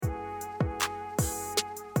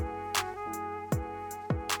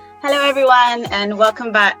Hello, everyone, and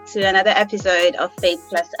welcome back to another episode of Faith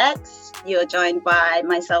Plus X. You're joined by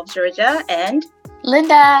myself, Georgia, and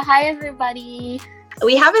Linda. Hi, everybody.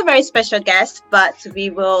 We have a very special guest, but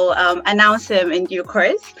we will announce him in due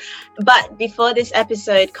course. But before this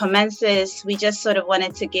episode commences, we just sort of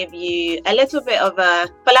wanted to give you a little bit of a,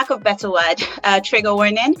 for lack of a better word, trigger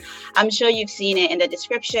warning. I'm sure you've seen it in the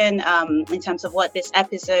description in terms of what this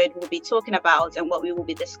episode will be talking about and what we will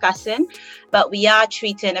be discussing. But we are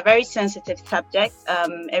treating a very sensitive subject,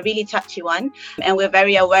 a really touchy one. And we're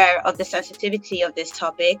very aware of the sensitivity of this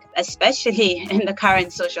topic, especially in the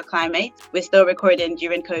current social climate. We're still recording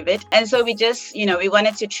during COVID. And so we just, we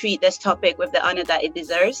wanted to treat this topic with the honor that it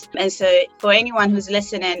deserves. And so for anyone who's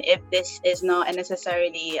listening, if this is not a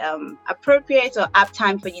necessarily appropriate or apt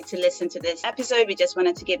time for you to listen to this episode, we just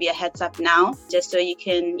wanted to give you a heads up now, just so you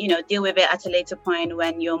can, deal with it at a later point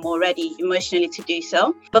when you're more ready emotionally to do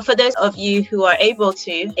so. But for those of you who are able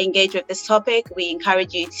to engage with this topic, we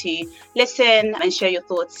encourage you to listen and share your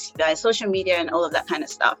thoughts via social media and all of that kind of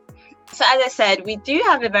stuff. So as I said, we do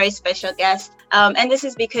have a very special guest. And this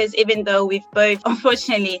is because even though we've both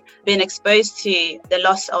unfortunately been exposed to the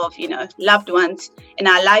loss of, loved ones in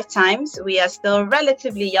our lifetimes, we are still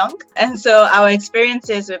relatively young. And so our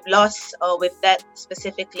experiences with loss or with death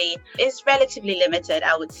specifically is relatively limited,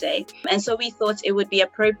 I would say. And so we thought it would be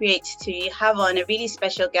appropriate to have on a really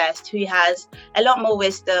special guest who has a lot more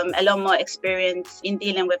wisdom, a lot more experience in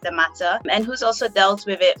dealing with the matter, and who's also dealt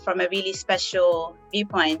with it from a really special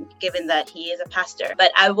viewpoint, given that he is a pastor.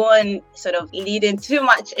 But I won't sort of lead in too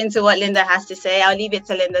much into what Linda has to say. I'll leave it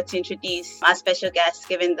to Linda to introduce our special guest,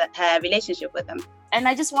 given her relationship with him. And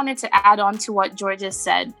I just wanted to add on to what Georgia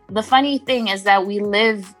said. The funny thing is that we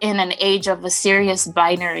live in an age of a serious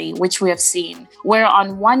binary, which we have seen, where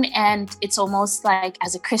on one end, it's almost like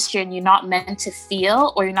as a Christian, you're not meant to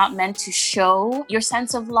feel or you're not meant to show your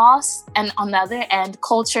sense of loss. And on the other end,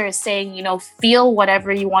 culture is saying, feel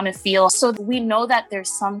whatever you want to feel. So we know that there's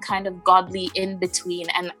some kind of godly in between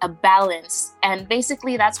and a balance. And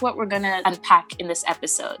basically, that's what we're going to unpack in this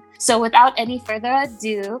episode. So without any further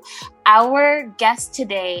ado, our guest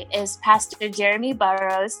today is Pastor Jeremy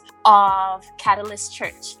Burrows of Catalyst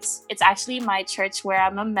Church. It's actually my church where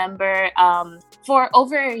I'm a member for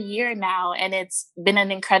over a year now, and it's been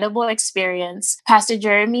an incredible experience. Pastor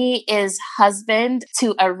Jeremy is husband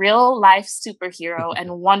to a real-life superhero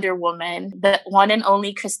and Wonder Woman, the one and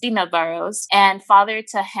only Christina Burrows, and father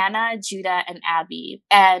to Hannah, Judah, and Abby,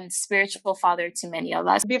 and spiritual father to many of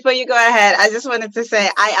us. Before you go ahead, I just wanted to say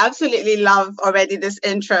I absolutely love already this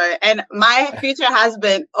intro. And my future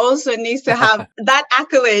husband also needs to have that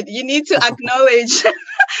accolade. You need to acknowledge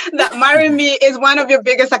that marrying me is one of your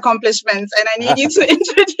biggest accomplishments. And I need you to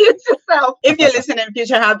introduce yourself if you're listening,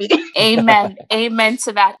 future hubby. Amen. Amen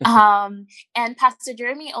to that. And Pastor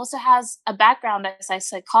Jeremy also has a background as a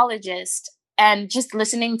psychologist. And just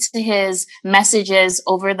listening to his messages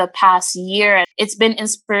over the past year, it's been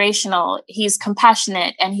inspirational. He's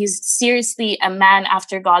compassionate and he's seriously a man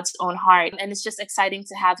after God's own heart. And it's just exciting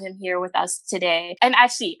to have him here with us today. And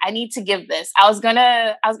actually, I need to give this. I was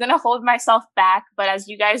gonna hold myself back, but as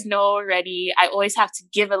you guys know already, I always have to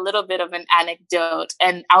give a little bit of an anecdote,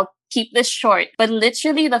 and I'll keep this short. But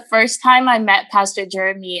literally the first time I met Pastor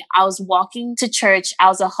Jeremy, I was walking to church. I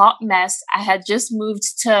was a hot mess. I had just moved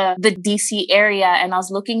to the DC area and I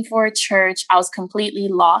was looking for a church. I was completely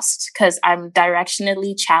lost because I'm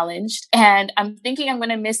directionally challenged. And I'm thinking I'm going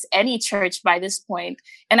to miss any church by this point.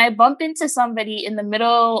 And I bump into somebody in the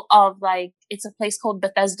middle of it's a place called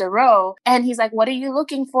Bethesda Row. And he's like, what are you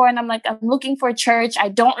looking for? And I'm like, I'm looking for a church. I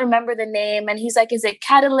don't remember the name. And he's like, is it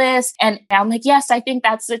Catalyst? And I'm like, yes, I think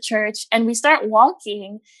that's the church. And we start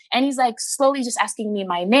walking and he's like slowly just asking me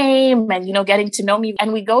my name and, getting to know me.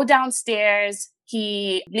 And we go downstairs.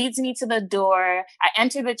 He leads me to the door. I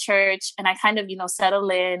enter the church and I kind of, settle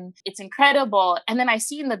in. It's incredible. And then I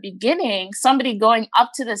see in the beginning, somebody going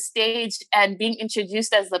up to the stage and being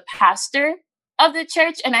introduced as the pastor of the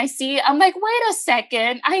church. And I'm like, wait a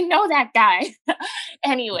second, I know that guy.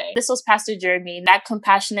 Anyway, this was Pastor Jeremy. That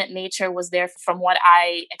compassionate nature was there from what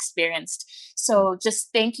I experienced. So just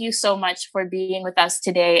thank you so much for being with us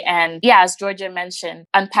today. And yeah, as Georgia mentioned,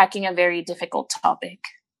 unpacking a very difficult topic.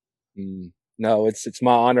 No, it's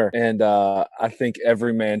my honor, and I think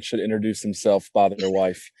every man should introduce himself by their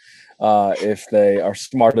wife, if they are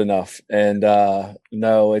smart enough. And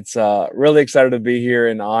no, it's really excited to be here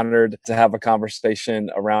and honored to have a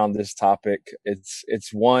conversation around this topic.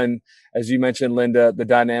 It's one, as you mentioned, Linda, the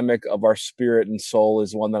dynamic of our spirit and soul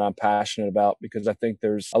is one that I'm passionate about because I think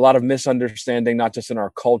there's a lot of misunderstanding, not just in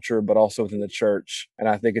our culture, but also within the church. And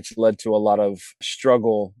I think it's led to a lot of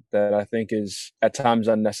struggle that I think is at times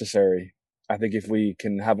unnecessary. I think if we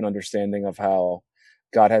can have an understanding of how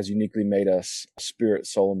God has uniquely made us spirit,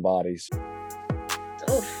 soul, and bodies.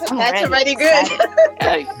 That's already good.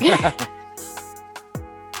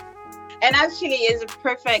 And actually is a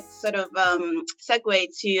perfect sort of segue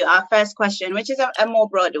to our first question, which is a more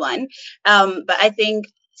broad one. But I think,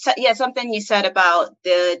 something you said about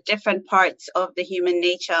the different parts of the human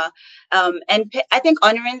nature. And I think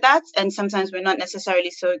honoring that, and sometimes we're not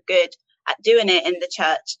necessarily so good at doing it in the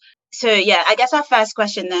church. So, I guess our first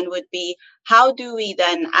question then would be, how do we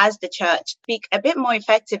then, as the church, speak a bit more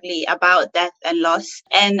effectively about death and loss?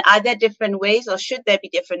 And are there different ways, or should there be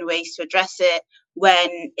different ways to address it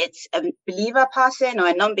when it's a believer passing or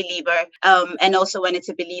a non-believer, and also when it's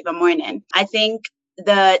a believer mourning? I think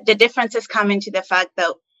the differences come into the fact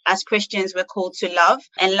that as Christians, we're called to love,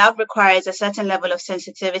 and love requires a certain level of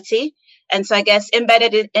sensitivity. And so I guess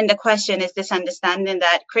embedded in the question is this understanding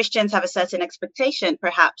that Christians have a certain expectation,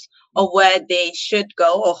 perhaps, of where they should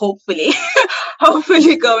go, or hopefully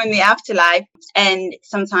go in the afterlife. And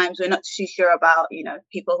sometimes we're not too sure about,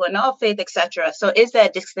 people who are not of faith, etc. So is there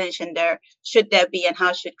a distinction there? Should there be, and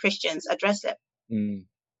how should Christians address it?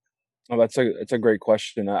 Oh, that's a great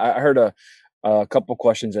question. I heard a couple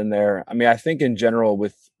questions in there. I mean, I think in general,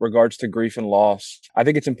 with regards to grief and loss, I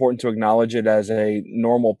think it's important to acknowledge it as a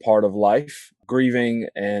normal part of life. Grieving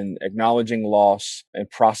and acknowledging loss and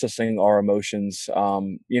processing our emotions,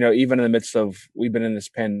 even in the midst of, we've been in this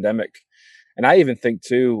pandemic. And I even think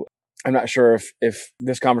too, I'm not sure if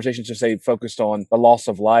this conversation should say focused on the loss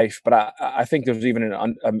of life, but I think there's even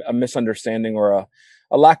a misunderstanding or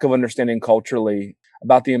a lack of understanding culturally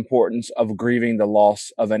about the importance of grieving the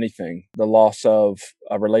loss of anything, the loss of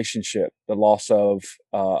a relationship, the loss of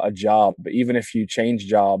a job. But even if you change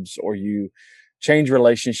jobs or you change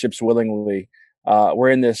relationships willingly, we're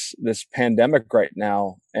in this pandemic right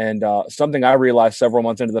now. And something I realized several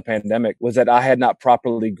months into the pandemic was that I had not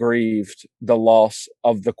properly grieved the loss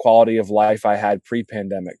of the quality of life I had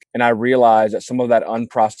pre-pandemic. And I realized that some of that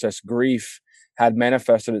unprocessed grief had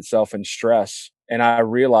manifested itself in stress. And I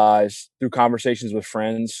realized through conversations with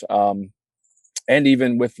friends, and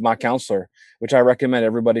even with my counselor, which I recommend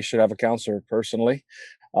everybody should have a counselor personally.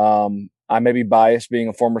 I may be biased being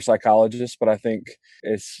a former psychologist, but I think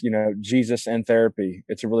it's, Jesus and therapy.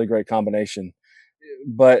 It's a really great combination.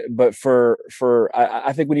 But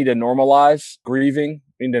I think we need to normalize grieving.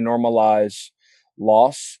 We need to normalize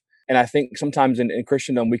loss. And I think sometimes in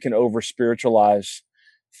Christendom, we can over spiritualize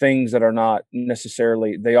things that are not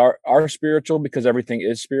necessarily, they are spiritual because everything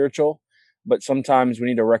is spiritual. But sometimes we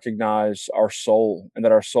need to recognize our soul and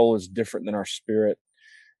that our soul is different than our spirit.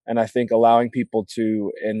 And I think allowing people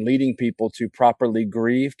to, and leading people to properly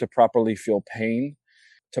grieve, to properly feel pain,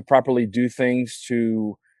 to properly do things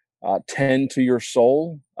to tend to your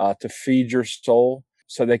soul, to feed your soul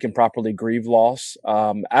so they can properly grieve loss.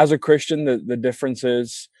 As a Christian, the difference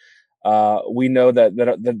is we know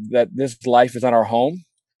that this life is not our home.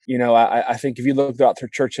 I think if you look throughout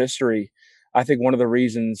church history, I think one of the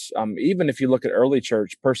reasons, even if you look at early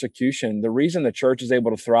church persecution, the reason the church is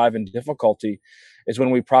able to thrive in difficulty is when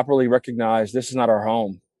we properly recognize this is not our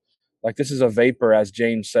home. Like, this is a vapor, as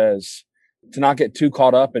James says, to not get too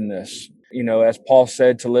caught up in this. As Paul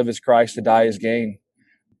said, to live is Christ, to die is gain.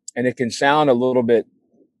 And it can sound a little bit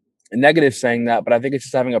negative saying that, but I think it's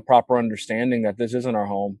just having a proper understanding that this isn't our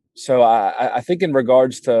home. So I think in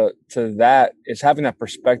regards to that, it's having that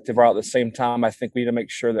perspective, while at the same time, I think we need to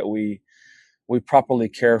make sure that we properly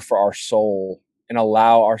care for our soul and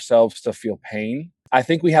allow ourselves to feel pain. I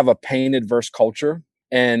think we have a pain adverse culture.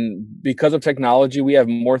 And because of technology, we have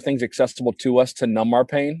more things accessible to us to numb our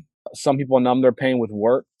pain. Some people numb their pain with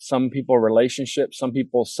work, some people relationships, some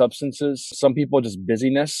people substances, some people just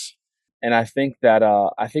busyness. And I think that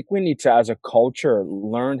we need to, as a culture,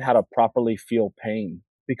 learn how to properly feel pain.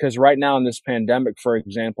 Because right now in this pandemic, for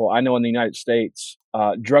example, I know in the United States,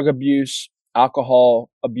 drug abuse, alcohol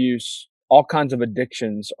abuse, all kinds of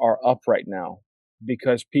addictions are up right now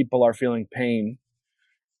because people are feeling pain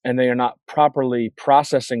and they are not properly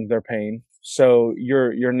processing their pain. So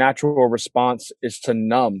your natural response is to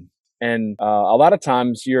numb. And a lot of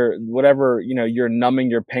times you're numbing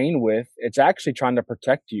your pain with, it's actually trying to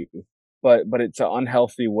protect you. but it's an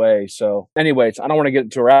unhealthy way. So anyways, I don't want to get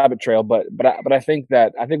into a rabbit trail, but I think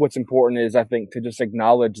what's important is, I think, to just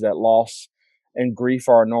acknowledge that loss and grief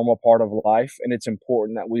are a normal part of life, and it's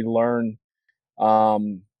important that we learn,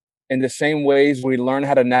 in the same ways we learn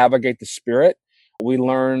how to navigate the spirit, we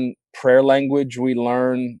learn prayer language, we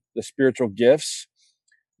learn the spiritual gifts.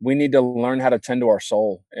 We need to learn how to tend to our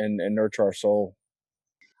soul and nurture our soul.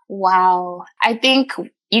 Wow. I think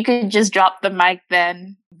you could just drop the mic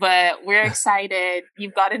then, but we're excited.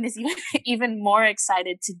 You've gotten us even more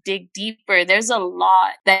excited to dig deeper. There's a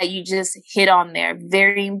lot that you just hit on there,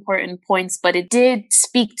 very important points, but it did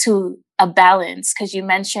speak to a balance, because you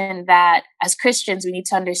mentioned that as Christians, we need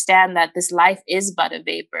to understand that this life is but a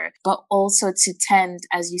vapor, but also to tend,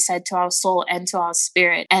 as you said, to our soul and to our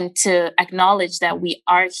spirit, and to acknowledge that we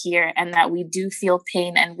are here and that we do feel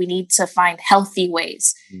pain, and we need to find healthy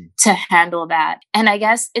ways to handle that. And I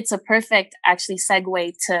guess it's a perfect actually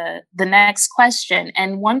segue to the next question.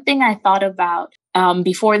 And one thing I thought about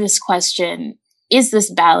before this question is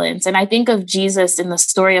this balance. And I think of Jesus in the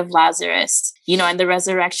story of Lazarus, and the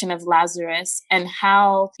resurrection of Lazarus, and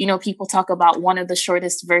how, people talk about one of the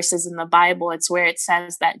shortest verses in the Bible. It's where it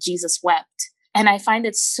says that Jesus wept. And I find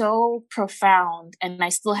it so profound. And I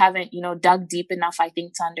still haven't, dug deep enough, I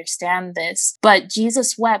think, to understand this. But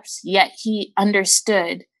Jesus wept, yet he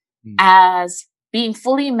understood as being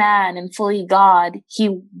fully man and fully God.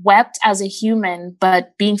 He wept as a human,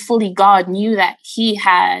 but being fully God knew that he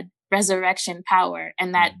had resurrection power,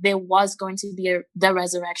 and that there was going to be the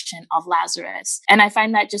resurrection of Lazarus. And I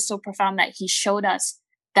find that just so profound, that he showed us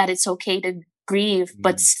that it's okay to grieve,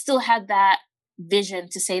 but still had that vision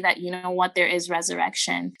to say that, there is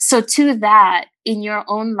resurrection. So to that, in your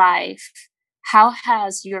own life, how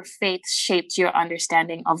has your faith shaped your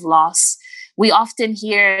understanding of loss? We often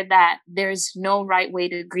hear that there's no right way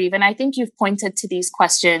to grieve. And I think you've pointed to these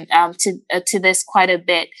questions, to this quite a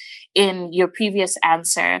bit in your previous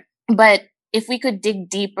answer. But if we could dig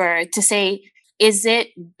deeper to say, is it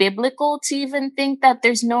biblical to even think that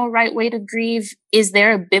there's no right way to grieve? Is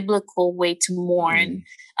there a biblical way to mourn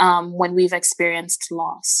when we've experienced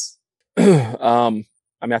loss?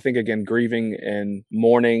 I think, again, grieving and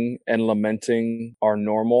mourning and lamenting are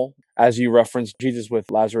normal. As you referenced Jesus with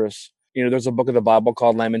Lazarus, there's a book of the Bible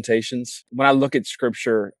called Lamentations. When I look at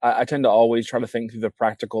scripture, I tend to always try to think through the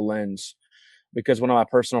practical lens, because one of my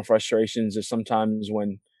personal frustrations is sometimes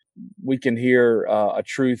when we can hear a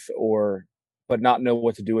truth but not know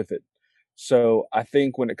what to do with it. So I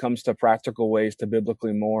think when it comes to practical ways to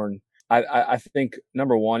biblically mourn, I think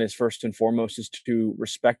number one is, first and foremost, is to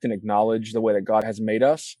respect and acknowledge the way that God has made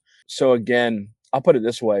us. So again, I'll put it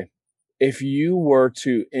this way. If you were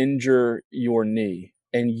to injure your knee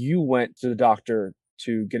and you went to the doctor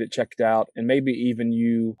to get it checked out, and maybe even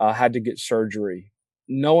you had to get surgery,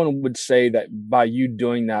 no one would say that by you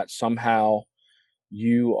doing that somehow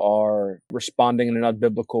you are responding in an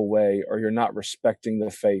unbiblical way, or you're not respecting the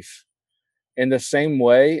faith. In the same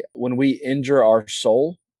way, when we injure our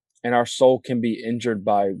soul, and our soul can be injured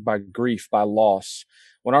by grief, by loss,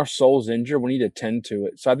 when our soul's injured, we need to tend to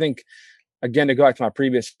it. So I think, again, to go back to my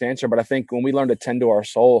previous answer, but I think when we learn to tend to our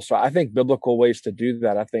soul, so I think biblical ways to do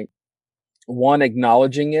that, I think, one,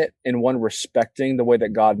 acknowledging it, and one, respecting the way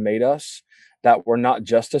that God made us, that we're not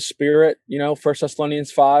just a spirit, 1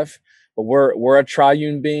 Thessalonians 5, but we're a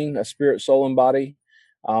triune being, a spirit, soul, and body.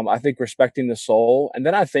 I think respecting the soul. And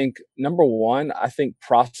then I think, number one,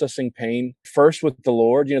 processing pain first with the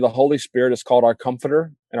Lord. The Holy Spirit is called our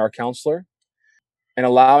comforter and our counselor, and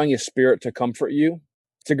allowing his spirit to comfort you.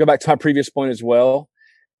 To go back to my previous point as well,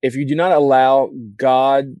 if you do not allow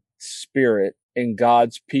God's spirit and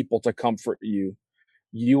God's people to comfort you,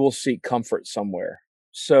 you will seek comfort somewhere.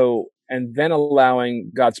 So, and then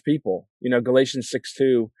allowing God's people, Galatians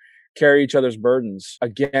 6:2, carry each other's burdens.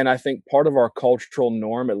 Again, I think part of our cultural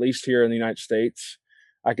norm, at least here in the United States,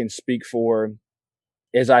 I can speak for,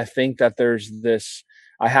 is I think that there's this,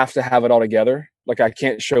 I have to have it all together. Like, I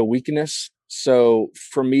can't show weakness. So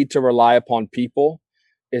for me to rely upon people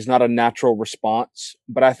is not a natural response.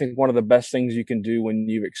 But I think one of the best things you can do when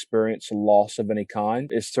you experience loss of any kind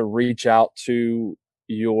is to reach out to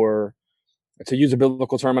to use a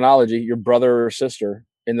biblical terminology, your brother or sister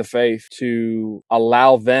in the faith, to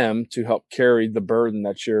allow them to help carry the burden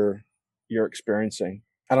that you're experiencing.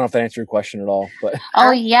 I don't know if that answered your question at all, but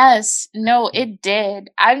oh yes, no, it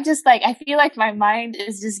did. I'm just like, I feel like my mind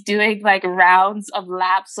is just doing like rounds of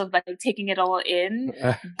laps of like taking it all in,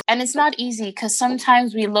 and it's not easy, because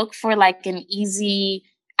sometimes we look for like an easy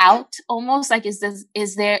out almost, like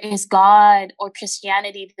is God or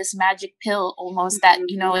Christianity this magic pill almost that,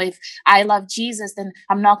 you know, if I love Jesus, then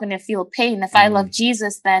I'm not going to feel pain. If I love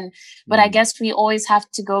Jesus, then, but I guess we always have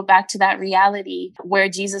to go back to that reality where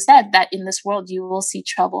Jesus said that in this world you will see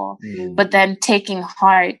trouble, but then taking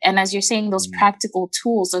heart. And as you're saying, those practical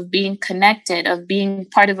tools of being connected, of being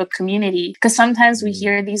part of a community, because sometimes we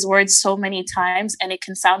hear these words so many times and it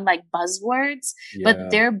can sound like buzzwords, but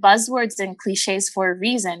they're buzzwords and cliches for a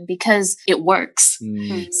reason, because it works.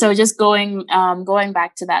 So just going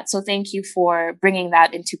back to that. So thank you for bringing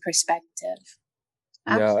that into perspective.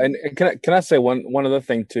 Yeah. And can I say one other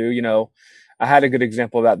thing too? You know, I had a good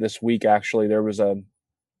example of that this week. Actually, there was a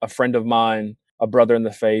friend of mine, a brother in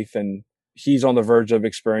the faith, and he's on the verge of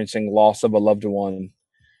experiencing loss of a loved one.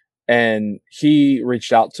 And he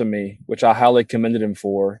reached out to me, which I highly commended him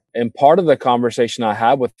for. And part of the conversation I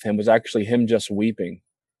had with him was actually him just weeping.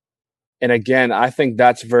 And again, I think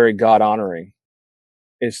that's very God honoring,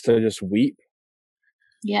 is to just weep.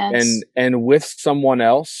 Yes. And with someone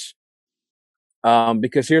else,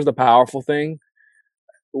 because here's the powerful thing.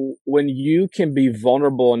 When you can be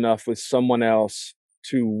vulnerable enough with someone else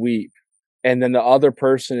to weep, and then the other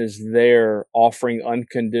person is there offering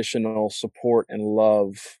unconditional support and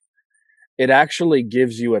love, it actually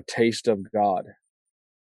gives you a taste of God,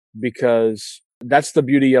 because that's the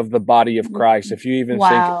beauty of the body of Christ. If you even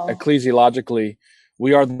think ecclesiologically,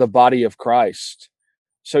 we are the body of Christ.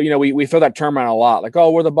 So, you know, we throw that term around a lot, like, oh,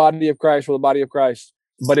 we're the body of Christ, we're the body of Christ.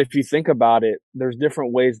 But if you think about it, there's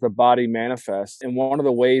different ways the body manifests. And one of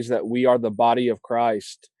the ways that we are the body of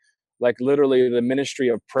Christ, like literally the ministry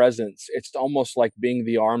of presence, it's almost like being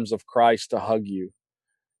the arms of Christ to hug you.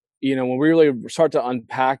 You know, when we really start to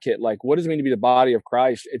unpack it, like, what does it mean to be the body of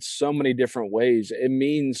Christ? It's so many different ways. It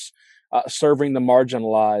means serving the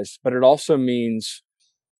marginalized, but it also means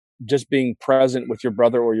just being present with your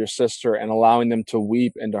brother or your sister and allowing them to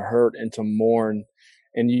weep and to hurt and to mourn.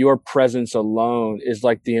 And your presence alone is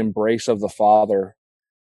like the embrace of the Father.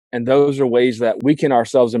 And those are ways that we can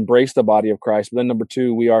ourselves embrace the body of Christ. But then number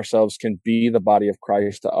two, we ourselves can be the body of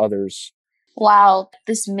Christ to others. Wow.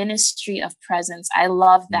 This ministry of presence. I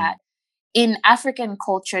love that. In African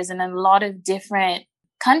cultures and in a lot of different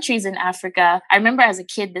countries in Africa, I remember as a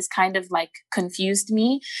kid, this kind of like confused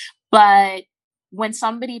me. But when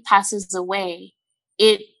somebody passes away,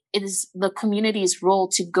 it is the community's role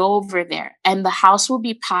to go over there, and the house will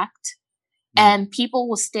be packed and people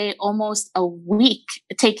will stay almost a week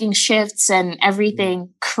taking shifts and everything,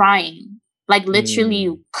 crying, like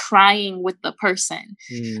literally crying with the person.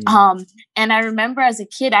 And I remember as a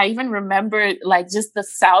kid, I even remember like just the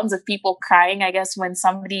sounds of people crying, I guess, when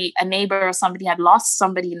a neighbor or somebody had lost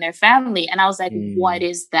somebody in their family. And I was like, what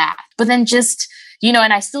is that? But then just, you know,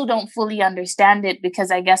 and I still don't fully understand it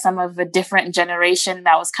because I guess I'm of a different generation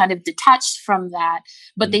that was kind of detached from that,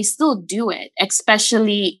 but they still do it,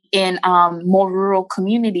 especially in more rural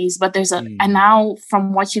communities. But there's and now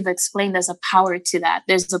from what you've explained, there's a power to that.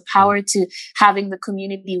 There's a power to having the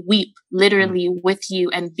community weep literally with you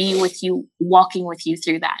and be with you, walking with you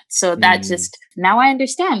through that. So that just, now I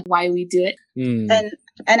understand why we do it. And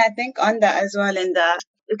I think on that as well,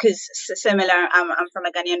 because similar, I'm from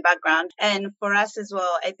a Ghanaian background. And for us as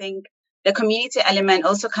well, I think the community element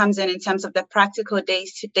also comes in terms of the practical day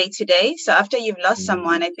to day. So after you've lost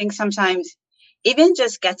someone, I think sometimes even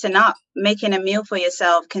just getting up, making a meal for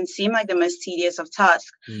yourself can seem like the most tedious of tasks.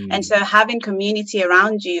 And so having community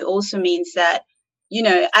around you also means that, you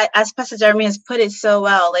know, as Pastor Jeremy has put it so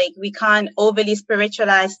well, like we can't overly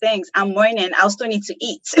spiritualize things. I'm mourning, I'll still need to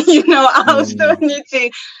eat, you know, I'll still need to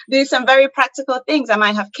do some very practical things. I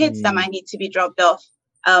might have kids that might need to be dropped off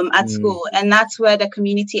at school. And that's where the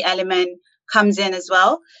community element comes in as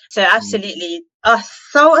well. So absolutely.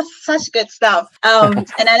 Such good stuff. And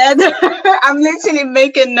another, I'm literally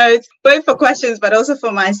making notes, both for questions, but also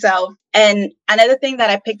for myself. And another thing that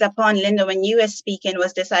I picked up on, Linda, when you were speaking,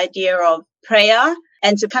 was this idea of prayer.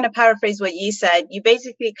 And to kind of paraphrase what you said, you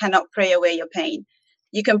basically cannot pray away your pain.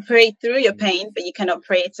 You can pray through your pain, but you cannot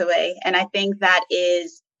pray it away. And I think that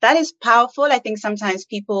is powerful. I think sometimes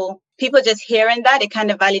people just hearing that, it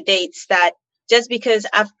kind of validates that just because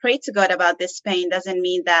I've prayed to God about this pain doesn't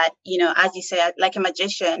mean that, you know, as you say, like a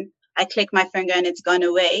magician, I click my finger and it's gone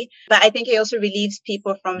away. But I think it also relieves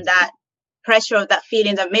people from that pressure of that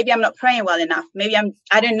feeling that maybe I'm not praying well enough. Maybe I'm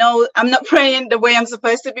not praying the way I'm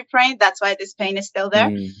supposed to be praying. That's why this pain is still there.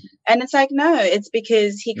 And it's like, no, it's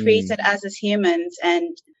because He created us as humans,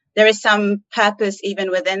 and there is some purpose even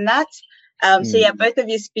within that. So yeah, both of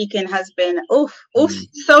you speaking has been,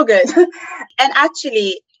 so good. And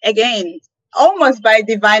actually, again, almost by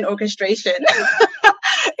divine orchestration,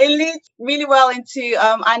 it leads really well into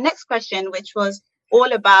our next question, which was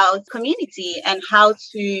all about community and how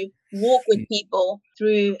to walk with people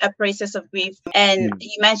through a process of grief. And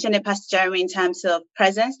you mentioned it, Pastor Jeremy, in terms of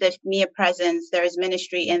presence, there's mere presence, there is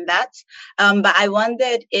ministry in that. But I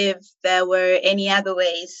wondered if there were any other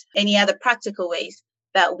ways, any other practical ways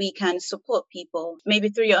that we can support people, maybe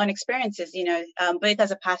through your own experiences, both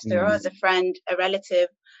as a pastor or as a friend, a relative.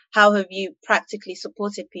 How have you practically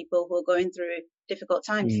supported people who are going through difficult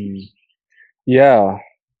times? Yeah.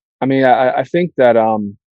 I mean, I think that,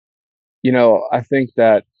 I think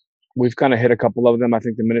that we've kind of hit a couple of them. I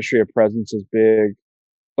think the ministry of presence is big.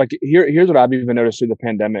 Like here's what I've even noticed through the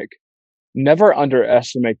pandemic. Never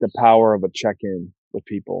underestimate the power of a check-in with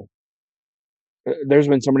people. There's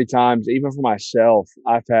been so many times, even for myself,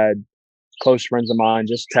 I've had close friends of mine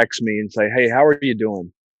just text me and say, "Hey, how are you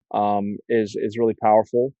doing?" Is really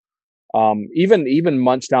powerful. Even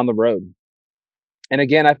months down the road. And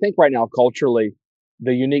again, I think right now culturally,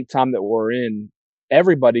 the unique time that we're in,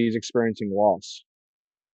 everybody's experiencing loss.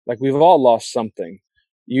 Like we've all lost something.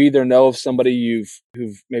 You either know of somebody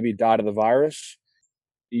who've maybe died of the virus.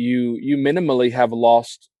 You minimally have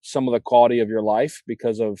lost some of the quality of your life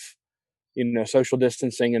because of social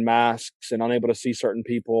distancing and masks and unable to see certain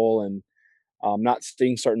people and not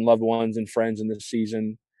seeing certain loved ones and friends in this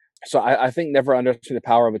season. So I think never underestimate the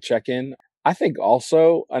power of a check-in. I think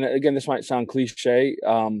also, and again, this might sound cliche,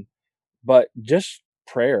 but just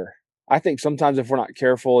prayer. I think sometimes if we're not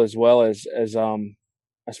careful, as well as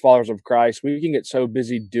followers of Christ, we can get so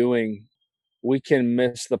busy doing, we can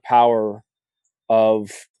miss the power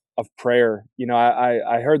of prayer.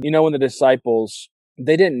 I heard, when the disciples,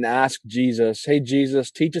 they didn't ask Jesus, "Hey, Jesus,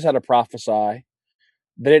 teach us how to prophesy."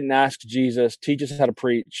 They didn't ask Jesus, "Teach us how to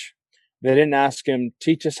preach." They didn't ask him,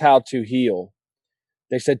 "Teach us how to heal."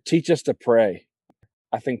 They said, "Teach us to pray."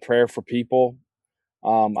 I think prayer for people.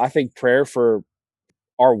 I think prayer for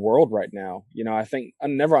our world right now. I think I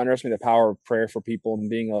never underestimate the power of prayer for people and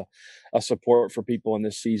being a support for people in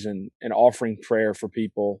this season and offering prayer for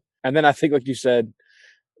people. And then I think, like you said,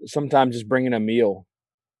 sometimes just bringing a meal,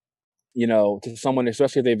 to someone,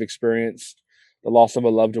 especially if they've experienced the loss of a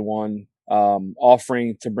loved one,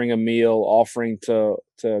 offering to bring a meal, offering to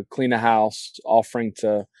clean a house, offering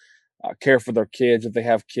to care for their kids if they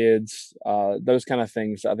have kids. Those kind of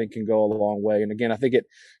things I think can go a long way. And again, I think it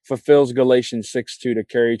fulfills Galatians 6:2 to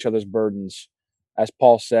carry each other's burdens, as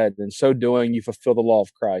Paul said. In so doing, you fulfill the law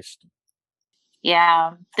of Christ.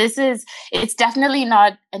 Yeah, it's definitely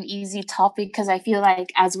not an easy topic because I feel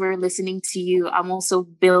like as we're listening to you, I'm also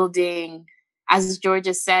building, as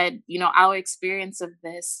Georgia said, our experience of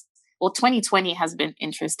this. Well, 2020 has been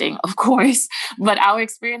interesting, of course, but our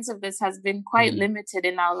experience of this has been quite limited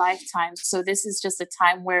in our lifetime. So this is just a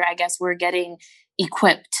time where I guess we're getting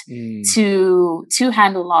equipped to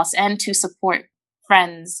handle loss and to support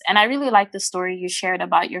friends. And I really like the story you shared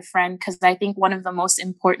about your friend, because I think one of the most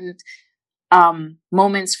important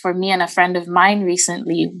moments for me and a friend of mine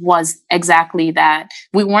recently was exactly that.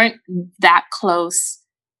 We weren't that close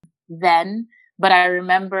then, but I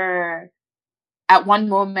remember at one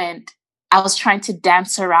moment I was trying to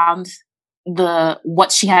dance around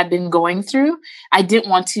what she had been going through. I didn't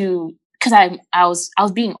want to, because I was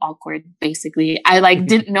being awkward, basically. I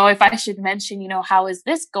didn't know if I should mention, how is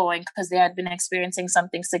this going? Because they had been experiencing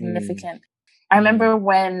something significant. I remember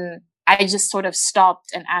when I just sort of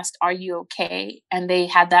stopped and asked, "Are you okay?" And they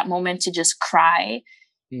had that moment to just cry.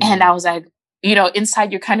 And I was like,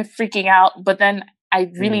 inside you're kind of freaking out. But then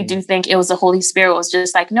I really do think it was the Holy Spirit was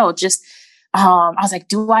just like, no, just, I was like,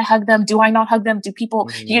 do I hug them? Do I not hug them? Do people,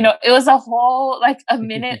 it was a whole, a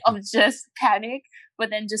minute of just panic, but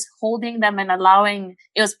then just holding them and allowing,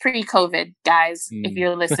 it was pre-COVID, guys, if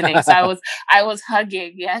you're listening. So I was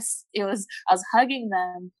hugging. Yes, I was hugging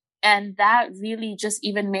them. And that really just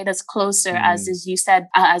even made us closer, as you said,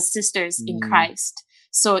 as sisters in Christ.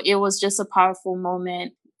 So it was just a powerful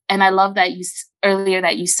moment. And I love that earlier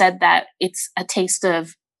that you said that it's a taste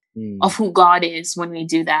of who God is when we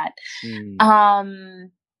do that.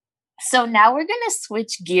 So now we're going to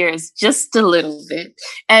switch gears just a little bit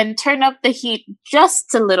and turn up the heat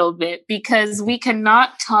just a little bit, because we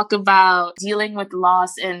cannot talk about dealing with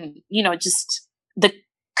loss and, just the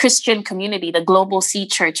Christian community, the Global C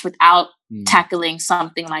Church, without tackling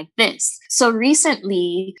something like this. So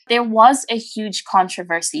recently, there was a huge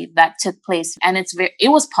controversy that took place, and it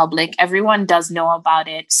was public. Everyone does know about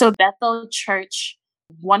it. So Bethel Church,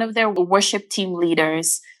 one of their worship team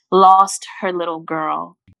leaders, lost her little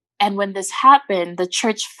girl. And when this happened, the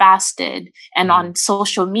church fasted and on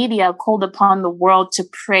social media called upon the world to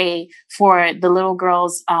pray for the little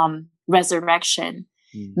girl's resurrection.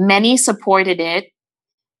 Many supported it.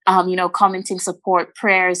 commenting support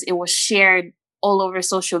prayers. It was shared all over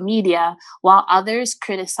social media, while others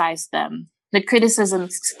criticized them. The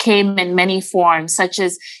criticisms came in many forms, such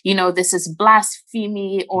as, this is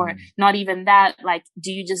blasphemy, or not even that. Like,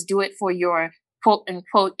 do you just do it for your quote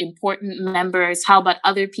unquote important members? How about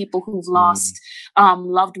other people who've lost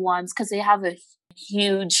loved ones? Because they have a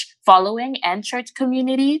huge following and church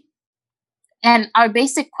community. And our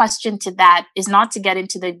basic question to that is not to get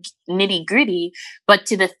into the nitty gritty, but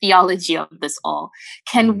to the theology of this all.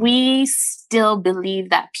 Can we still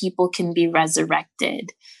believe that people can be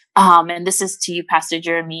resurrected? And this is to you, Pastor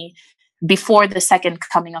Jeremy, before the second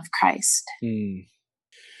coming of Christ.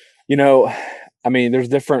 There's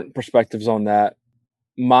different perspectives on that.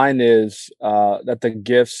 Mine is that the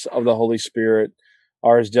gifts of the Holy Spirit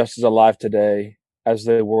are just as alive today as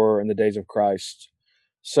they were in the days of Christ.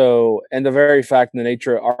 So, and the very fact and the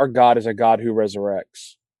nature, our God is a God who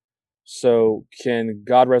resurrects. So can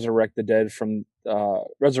God resurrect the dead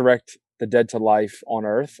to life on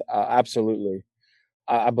earth? Absolutely.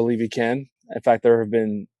 I believe he can. In fact, there have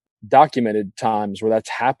been documented times where that's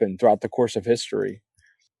happened throughout the course of history.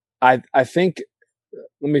 I think,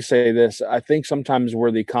 let me say this, I think sometimes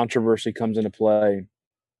where the controversy comes into play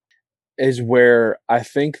is where I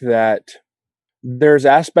think that there's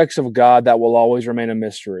aspects of God that will always remain a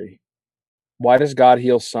mystery. Why does God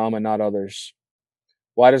heal some and not others?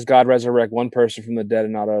 Why does God resurrect one person from the dead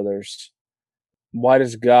and not others? Why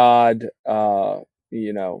does God,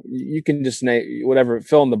 you can just name whatever,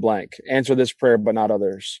 fill in the blank, answer this prayer, but not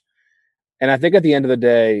others. And I think at the end of the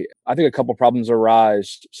day, I think a couple problems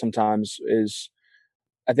arise sometimes is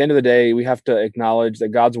at the end of the day, we have to acknowledge that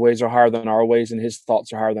God's ways are higher than our ways and his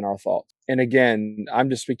thoughts are higher than our thoughts. And again, I'm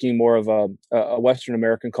just speaking more of a Western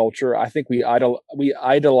American culture. I think we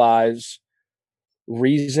idolize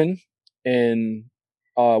reason in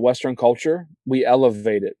Western culture. We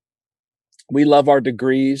elevate it. We love our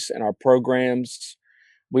degrees and our programs.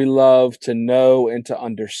 We love to know and to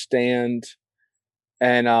understand.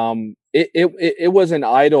 And it was an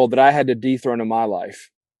idol that I had to dethrone in my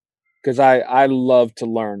life. Because I love to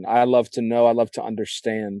learn. I love to know. I love to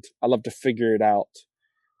understand. I love to figure it out.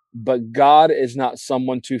 But God is not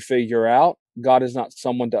someone to figure out. God is not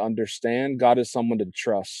someone to understand. God is someone to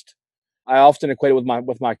trust. I often equate it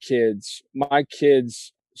with my kids. My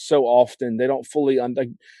kids, so often, they don't fully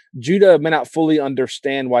Judah may not fully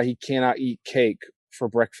understand why he cannot eat cake for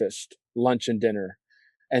breakfast, lunch, and dinner,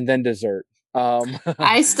 and then dessert.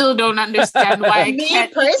 I still don't understand why I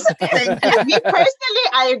can't. Me personally,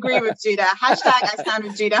 I agree with Judah. Hashtag I stand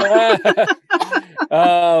with Judah.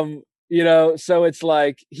 So it's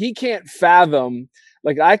like he can't fathom.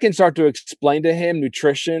 Like I can start to explain to him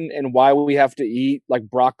nutrition and why we have to eat like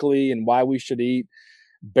broccoli and why we should eat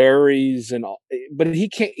berries and all, but he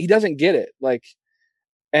doesn't get it. Like,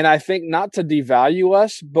 and I think not to devalue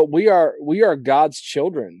us, but we are God's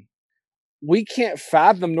children. We can't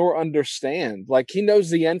fathom nor understand. Like he knows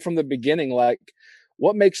the end from the beginning. Like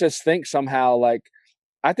what makes us think somehow, like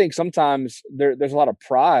I think sometimes there's a lot of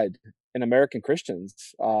pride in American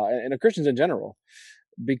Christians and Christians in general,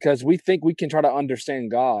 because we think we can try to understand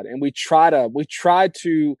God, and we try to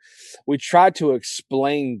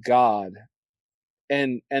explain God,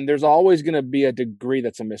 and there's always going to be a degree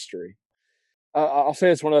that's a mystery. I'll say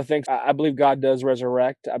this, one of the things, I believe God does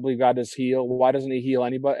resurrect. I believe God does heal. Why doesn't he heal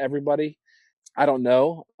everybody? I don't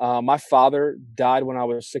know. My father died when I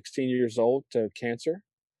was 16 years old to cancer,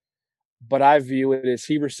 but I view it as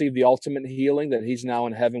he received the ultimate healing, that he's now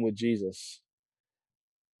in heaven with Jesus.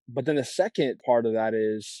 But then the second part of that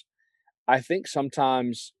is, I think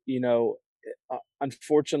sometimes,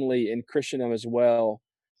 unfortunately in Christendom as well,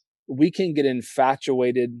 we can get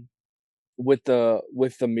infatuated with the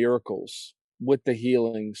miracles, with the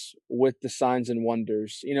healings, with the signs and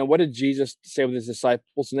wonders. What did Jesus say with his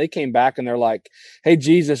disciples? And they came back and they're like, hey,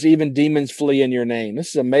 Jesus, even demons flee in your name. This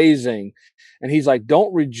is amazing. And he's like,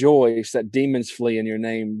 don't rejoice that demons flee in your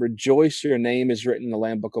name. Rejoice your name is written in the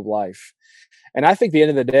Lamb Book of Life. And I think at the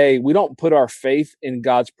end of the day, we don't put our faith in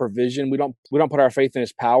God's provision. We don't put our faith in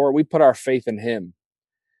his power. We put our faith in him.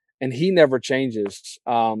 And he never changes.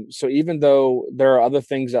 So even though there are other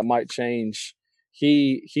things that might change,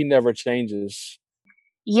 he never changes.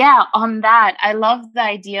 Yeah, on that, I love the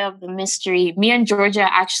idea of the mystery. Me and Georgia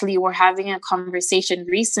actually were having a conversation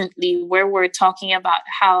recently where we're talking about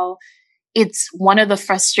how it's one of the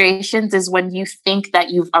frustrations is when you think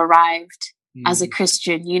that you've arrived as a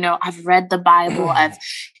Christian. I've read the Bible, I've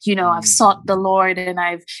sought the Lord, and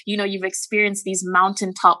you've experienced these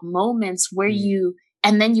mountaintop moments where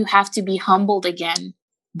and then you have to be humbled again.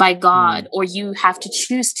 by God, or you have to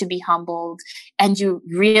choose to be humbled. And you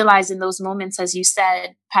realize in those moments, as you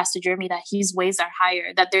said, Pastor Jeremy, that his ways are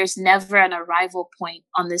higher, that there's never an arrival point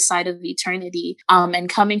on this side of eternity. And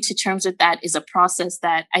coming to terms with that is a process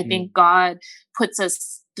that I think God puts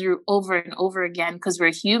us through over and over again, because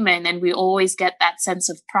we're human and we always get that sense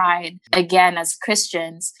of pride. Again, as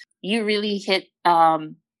Christians, you really hit,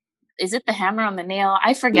 is it the hammer on the nail?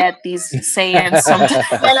 I forget these sayings sometimes.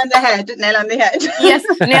 Nail on the head. Nail on the head. Yes,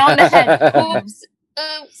 nail on the head. Oops.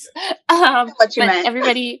 What you but meant.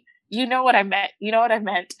 Everybody, you know what I meant. You know what I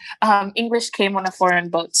meant. English came on a foreign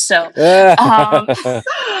boat. So, Facts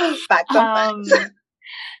on facts.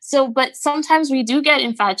 So, but sometimes we do get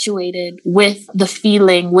infatuated with the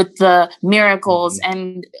feeling, with the miracles,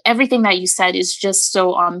 and everything that you said is just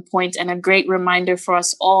so on point and a great reminder for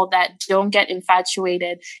us all that don't get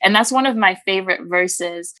infatuated. And that's one of my favorite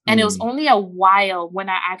verses. And it was only a while when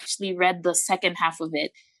I actually read the second half of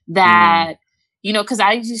it that, you know, because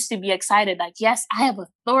I used to be excited, like, yes, I have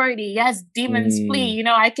authority. Yes, demons flee. You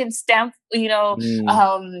know, I can stamp, you know,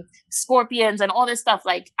 scorpions and all this stuff.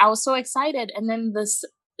 Like, I was so excited. And then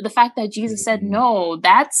the fact that Jesus said, no,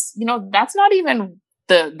 that's, you know, that's not even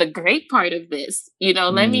the great part of this. You know,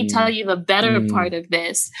 let me tell you the better part of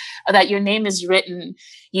this, that your name is written,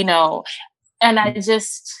 you know. And I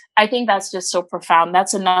think that's just so profound.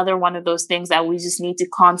 That's another one of those things that we just need to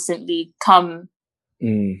constantly come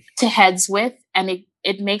to heads with. And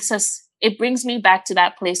it makes us, it brings me back to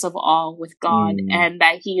that place of awe with God and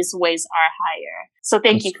that his ways are higher. So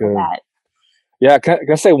thank you for that. Yeah. Can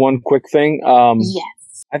I say one quick thing? Yes.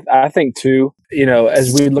 I think too, you know,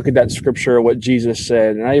 as we look at that scripture, what Jesus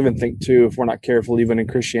said, and I even think too, if we're not careful, even in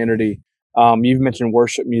Christianity, you've mentioned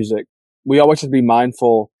worship music. We always have to be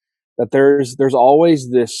mindful that there's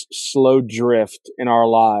always this slow drift in our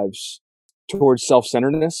lives towards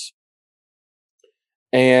self-centeredness.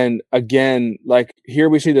 And again, like here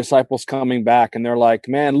we see disciples coming back and they're like,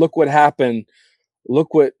 man, look what happened.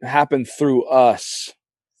 Look what happened through us.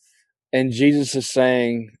 And Jesus is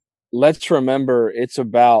saying, let's remember it's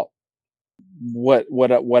about what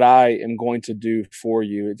I am going to do for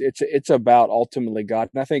you. It's about ultimately God.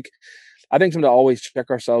 And I think something to always check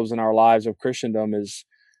ourselves in our lives of Christendom is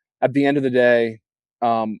at the end of the day,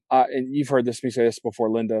 and you've heard me say this before,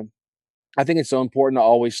 Linda, I think it's so important to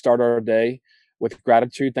always start our day with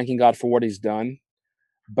gratitude, thanking God for what he's done.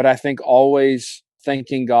 But I think always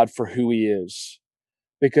thanking God for who he is.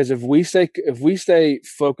 Because if we stay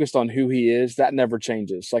focused on who he is, that never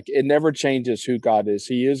changes. Like it never changes who God is.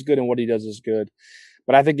 He is good and what he does is good.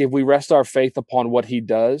 But I think if we rest our faith upon what he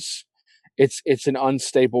does, it's an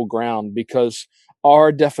unstable ground, because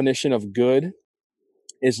our definition of good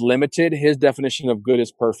is limited. His definition of good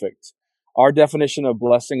is perfect. Our definition of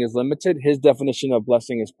blessing is limited. His definition of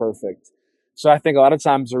blessing is perfect. So I think a lot of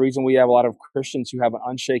times the reason we have a lot of Christians who have an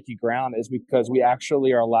unshaky ground is because we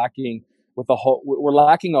actually are lacking we're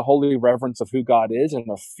lacking a holy reverence of who God is and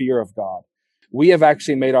a fear of God. We have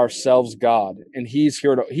actually made ourselves God, and he's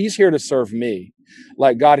here to serve me.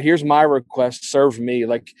 Like, God, here's my request, serve me.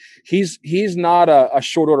 Like he's not a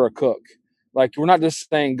short order cook. Like we're not just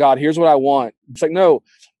saying, God, here's what I want. It's like, no,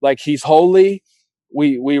 like he's holy.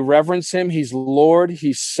 We reverence him. He's Lord.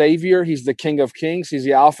 He's Savior. He's the King of Kings. He's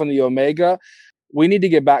the Alpha and the Omega. We need to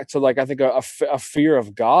get back to, like, I think a fear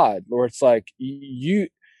of God, where it's like,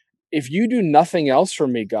 if you do nothing else for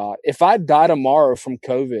me, God, if I die tomorrow from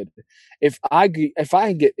COVID, if I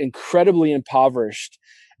get incredibly impoverished,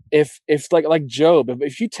 if like Job,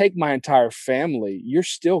 if you take my entire family, you're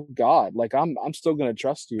still God. Like I'm still going to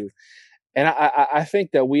trust you. And I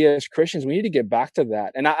think that we as Christians, we need to get back to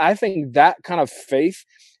that. And I think that kind of faith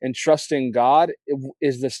and trusting God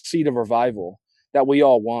is the seed of revival that we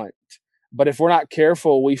all want. But if we're not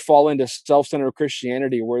careful, we fall into self-centered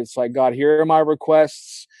Christianity where it's like, God, here are my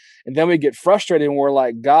requests. And then we get frustrated and we're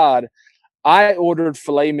like, God, I ordered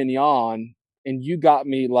filet mignon and you got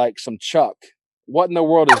me like some chuck. What in the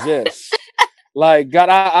world is this? Like, God,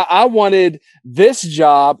 I wanted this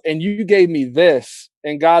job and you gave me this.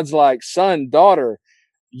 And God's like, son, daughter,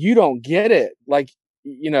 you don't get it. Like,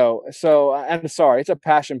 you know, so I'm sorry, it's a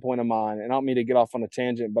passion point of mine. And I don't mean to get off on a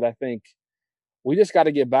tangent, but I think we just got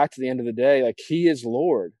to get back to the end of the day. Like, he is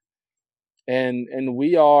Lord. And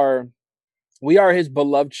we are his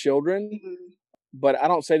beloved children. But I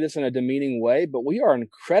don't say this in a demeaning way, but we are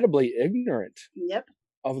incredibly ignorant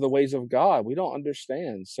of the ways of God. We don't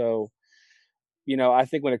understand. So, you know, I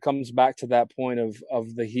think when it comes back to that point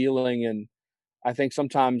of the healing, and I think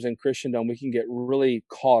sometimes in Christendom, we can get really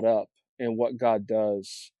caught up in what God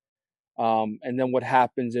does. And then what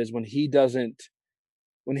happens is when he doesn't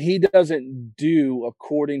when he doesn't do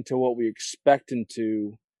according to what we expect him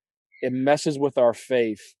to, it messes with our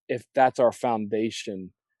faith if that's our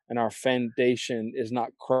foundation, and our foundation is not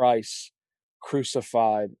Christ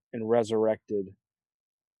crucified and resurrected.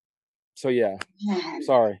 So yeah, Man.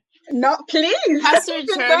 sorry. No, please. Pastor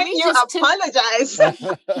Jeremy apologize.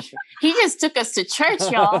 He just took us to church,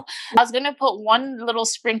 y'all. I was going to put one little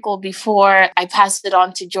sprinkle before I passed it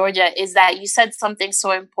on to Georgia, is that you said something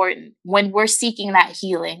so important when we're seeking that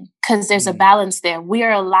healing, because there's a balance there. We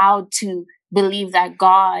are allowed to believe that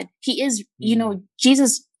God, he is,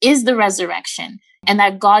 Jesus is the resurrection, and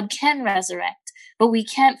that God can resurrect, but we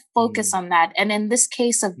can't focus on that. And in this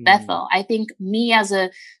case of Bethel, I think me as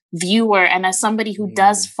a viewer and as somebody who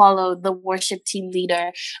does follow the worship team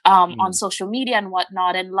leader on social media and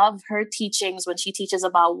whatnot, and love her teachings when she teaches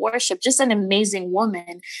about worship, just an amazing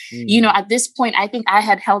woman. At this point, I think I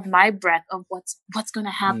had held my breath of what's going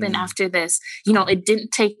to happen after this. It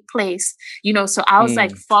didn't take place, so I was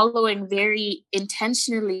like following very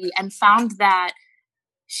intentionally, and found that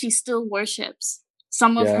she still worships.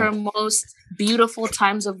 Some of her most beautiful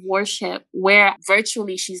times of worship, where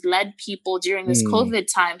virtually she's led people during this COVID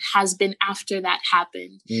time, has been after that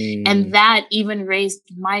happened. And that even raised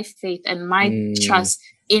my faith and my trust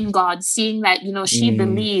in God, seeing that, she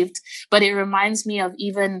believed. But it reminds me of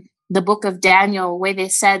even the book of Daniel, where they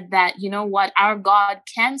said that, our God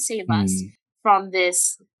can save us from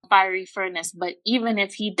this fiery furnace, but even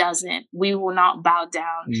if he doesn't, we will not bow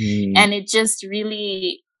down. And it just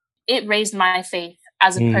really, it raised my faith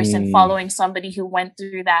as a person following somebody who went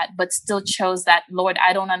through that, but still chose that, Lord,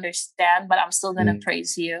 I don't understand, but I'm still going to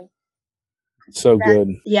praise you. So good.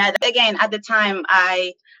 Yeah. Again, at the time,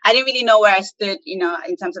 I didn't really know where I stood,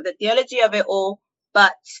 in terms of the theology of it all.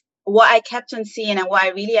 But what I kept on seeing and what I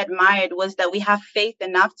really admired was that we have faith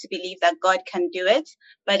enough to believe that God can do it.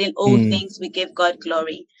 But in all things, we give God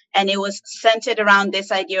glory. And it was centered around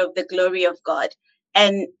this idea of the glory of God.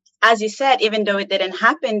 And as you said, even though it didn't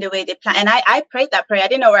happen the way they planned, and I prayed that prayer. I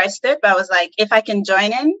didn't know where I stood, but I was like, if I can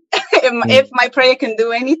join in, if my prayer can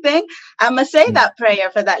do anything, I'm going to say that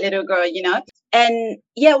prayer for that little girl, And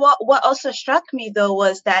yeah, what also struck me though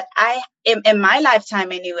was that in my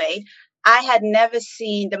lifetime anyway, I had never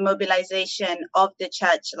seen the mobilization of the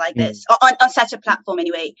church like this, on such a platform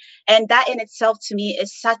anyway. And that in itself to me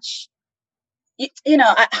is such, I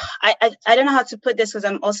don't know how to put this, because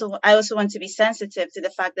I also want to be sensitive to the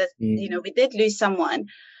fact that, we did lose someone.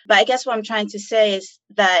 But I guess what I'm trying to say is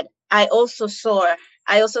that I also saw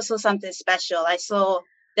something special. I saw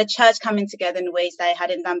the church coming together in ways that I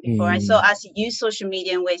hadn't done before. I saw us use social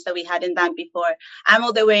media in ways that we hadn't done before. I'm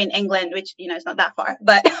all the way in England, which, it's not that far,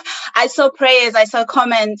 but I saw prayers, I saw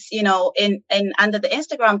comments, in under the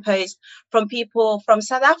Instagram post from people from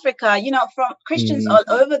South Africa, from Christians all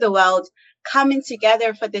over the world, coming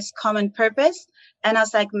together for this common purpose. And I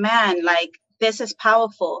was like, man, like, this is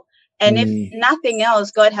powerful. And if nothing else,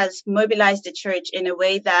 God has mobilized the church in a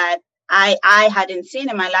way that I hadn't seen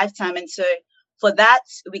in my lifetime. And so for that,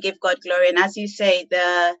 we give God glory. And as you say,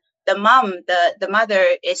 the mother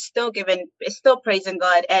is still praising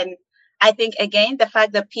God. And I think, again, the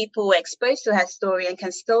fact that people were exposed to her story and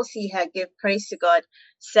can still see her give praise to God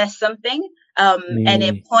says something. And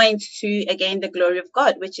it points to, again, the glory of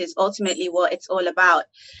God, which is ultimately what it's all about.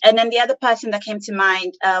 And then the other person that came to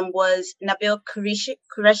mind was Nabil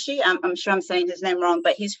Qureshi. I'm sure I'm saying his name wrong,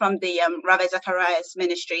 but he's from the Rabbi Zacharias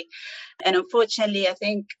ministry. And unfortunately, I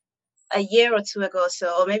think a year or two ago,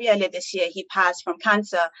 or maybe earlier this year, he passed from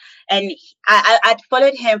cancer. And I'd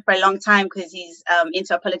followed him for a long time because he's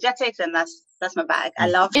into apologetics, and that's my bag. I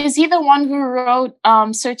love. Is he the one who wrote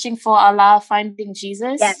Searching for Allah, Finding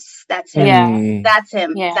Jesus? Yes, that's him. Yeah. That's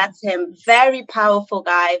him. Yeah. That's him. Very powerful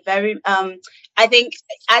guy. Very I think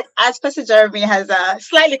as Pastor Jeremy has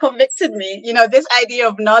slightly convicted me, this idea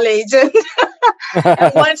of knowledge and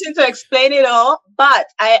wanting to explain it all. But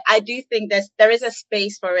I do think there is a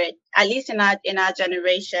space for it, at least in our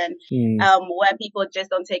generation, where people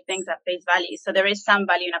just don't take things at face value. So there is some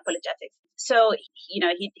value in apologetics. So,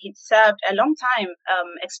 he'd served a long time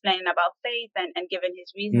explaining about faith and giving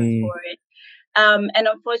his reasons for it. And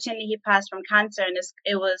unfortunately, he passed from cancer, and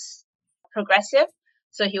it was progressive.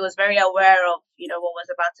 So he was very aware of, what was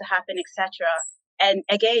about to happen, etc. And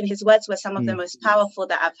again, his words were some of the most powerful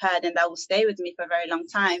that I've heard, and that will stay with me for a very long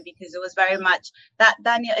time, because it was very much that,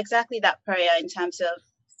 Daniel, exactly that prayer in terms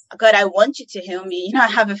of, God, I want you to heal me. I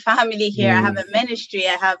have a family here. I have a ministry.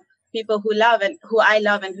 I have people who I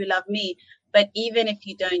love and who love me. But even if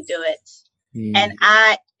you don't do it, and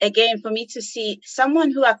for me to see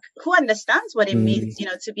someone who understands what it means,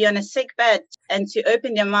 to be on a sick bed and to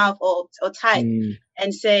open their mouth or type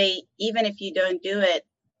and say, even if you don't do it,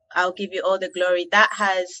 I'll give you all the glory. That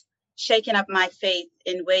has shaken up my faith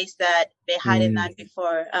in ways that they hadn't done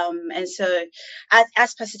before. And so,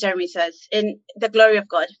 as Pastor Jeremy says, in the glory of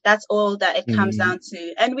God, that's all that it comes down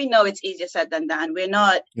to. And we know it's easier said than done. We're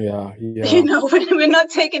not, we're not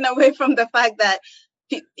taking away from the fact that,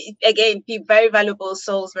 again, very valuable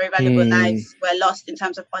souls, very valuable lives were lost in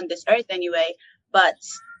terms of on this earth anyway. But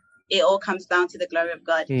it all comes down to the glory of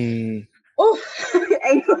God. Oh,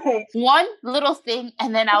 anyway, one little thing,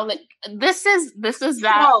 and then I'll this is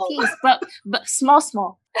that piece, but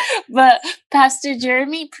small. But Pastor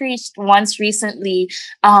Jeremy preached once recently,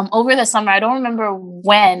 over the summer. I don't remember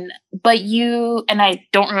when, but and I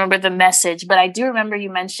don't remember the message, but I do remember you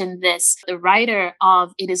mentioned this. The writer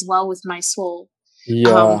of "It Is Well with My Soul."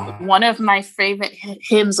 Yeah. One of my favorite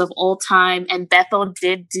hymns of all time, and Bethel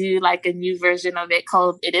did do like a new version of it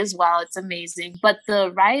called "It Is Well." It's amazing. But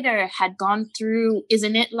the writer had gone through,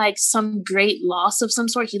 isn't it like some great loss of some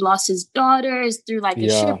sort? He lost his daughters through like a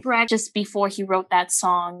shipwreck just before he wrote that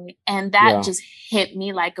song. And that just hit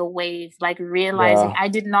me like a wave, like realizing I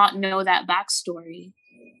did not know that backstory.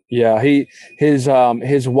 Yeah, his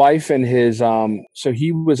wife and his so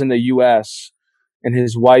he was in the US, and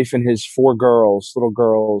his wife and his 4 little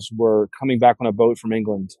girls, were coming back on a boat from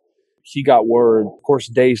England. He got word, of course,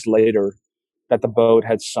 days later, that the boat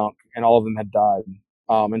had sunk and all of them had died.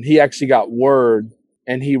 And he actually got word,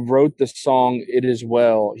 and he wrote the song "It Is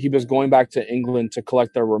Well." He was going back to England to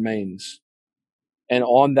collect their remains. And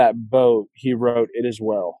on that boat, he wrote "It Is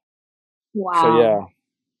Well." Wow. So, yeah.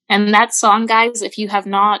 And that song, guys, if you have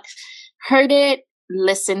not heard it,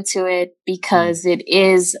 listen to it, because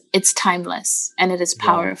it's timeless and it is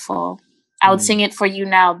powerful. I would sing it for you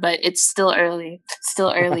now, but it's still early.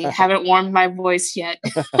 Haven't warmed my voice yet.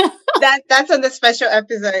 That's on the special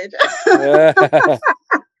episode.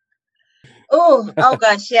 Oh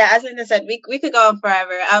gosh, yeah. As Linda said, we could go on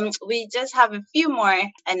forever. We just have a few more,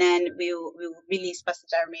 and then we'll release Pastor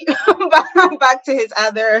Jeremy back to his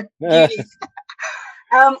other duties.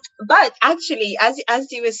 But actually,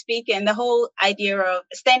 as you were speaking, the whole idea of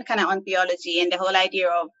staying kind of on theology, and the whole idea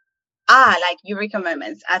of like eureka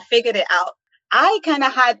moments, I figured it out. I kind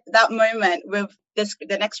of had that moment with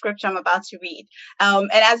the next scripture I'm about to read. And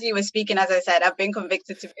as you were speaking, as I said, I've been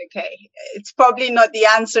convicted to be okay. It's probably not the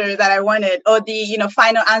answer that I wanted, or the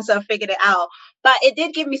final answer. I figured it out. But it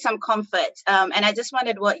did give me some comfort. And I just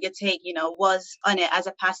wondered what your take, was on it as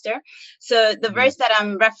a pastor. So the verse that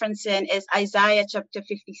I'm referencing is Isaiah chapter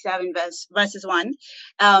 57, verses 1.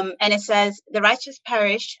 And it says, "The righteous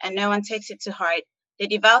perish and no one takes it to heart. The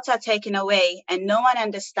devout are taken away and no one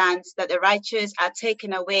understands that the righteous are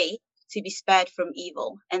taken away to be spared from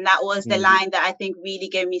evil." And that was the line that I think really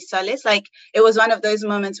gave me solace. Like, it was one of those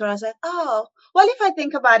moments where I was like, oh, well, if I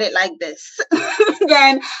think about it like this,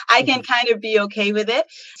 then I can kind of be okay with it.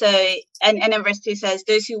 So, and then verse 2 says,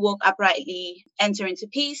 "Those who walk uprightly enter into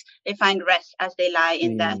peace. They find rest as they lie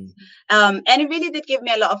in death." And it really did give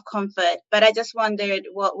me a lot of comfort. But I just wondered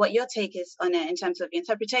what your take is on it in terms of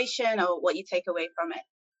interpretation, or what you take away from it.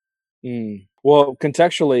 Well,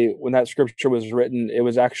 contextually, when that scripture was written, it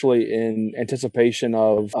was actually in anticipation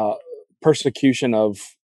of persecution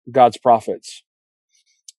of God's prophets.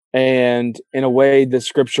 And in a way, this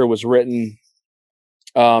scripture was written,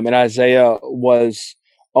 and Isaiah was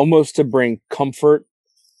almost to bring comfort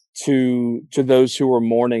to those who were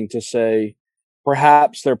mourning, to say,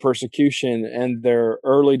 perhaps their persecution and their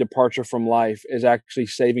early departure from life is actually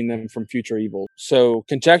saving them from future evil. So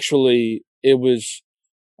contextually, it was,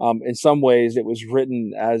 in some ways, it was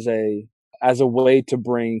written as a way to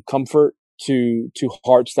bring comfort to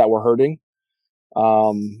hearts that were hurting,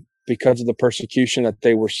 because of the persecution that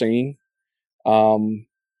they were seeing. And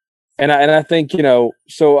I think,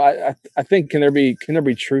 so I think, can there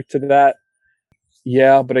be truth to that?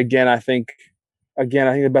 Yeah. But again, I think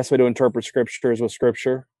the best way to interpret scripture is with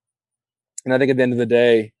scripture. And I think at the end of the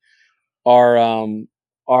day, our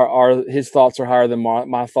his thoughts are higher than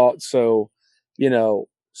my thoughts. So,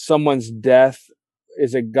 someone's death,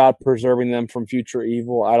 is it God preserving them from future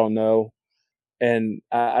evil? I don't know. And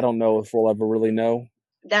I don't know if we'll ever really know.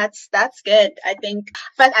 That's good. I think,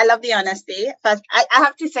 first, I love the honesty. First, I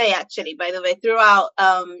have to say, actually, by the way, throughout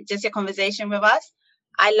just your conversation with us,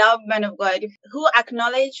 I love men of God who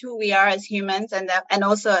acknowledge who we are as humans and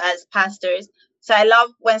also as pastors. So I love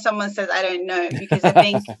when someone says, "I don't know," because I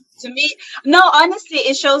think, to me, no, honestly,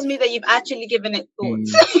 it shows me that you've actually given it thought.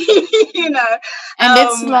 And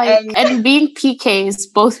it's like, and being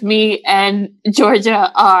PKs, both me and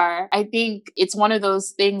Georgia are, I think it's one of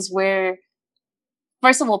those things where,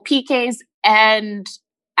 first of all, PKs and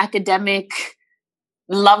academic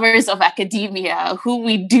lovers of academia, who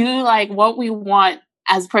we do like what we want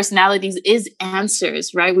as personalities is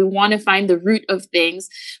answers, right? We want to find the root of things.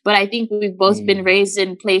 But I think we've both been raised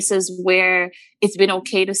in places where it's been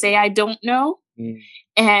okay to say, I don't know.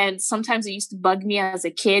 And sometimes it used to bug me as a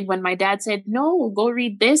kid when my dad said, no, go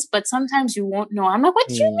read this, but sometimes you won't know. I'm like, what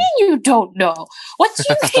do you mean you don't know? What do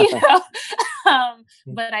you mean?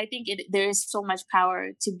 But I think there is so much power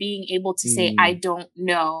to being able to say, I don't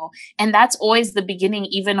know. And that's always the beginning,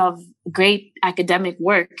 even of great academic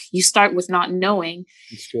work. You start with not knowing.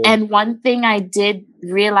 And one thing I did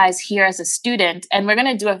realize here as a student, and we're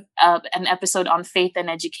going to do an episode on faith and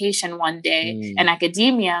education one day and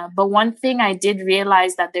academia. But one thing I did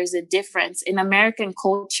realize that there's a difference in American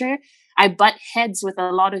culture. I butt heads with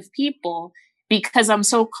a lot of people because I'm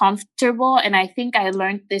so comfortable. And I think I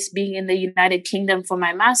learned this being in the United Kingdom for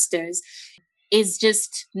my master's, is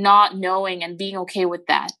just not knowing and being okay with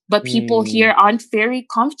that. But people here aren't very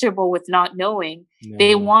comfortable with not knowing. No.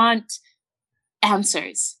 They want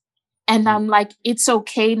answers. And I'm like, it's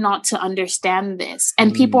okay not to understand this.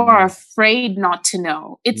 And people are afraid not to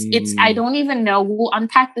know. It's, I don't even know. We'll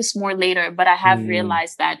unpack this more later, but I have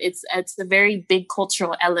realized that it's a very big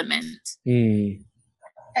cultural element.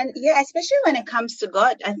 And yeah, especially when it comes to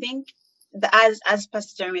God, I think as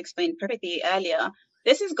Pastor Jeremy explained perfectly earlier,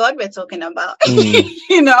 this is God we're talking about,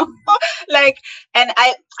 you know, like, and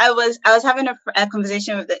I was having a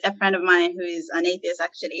conversation with a friend of mine who is an atheist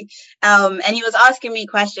actually. And he was asking me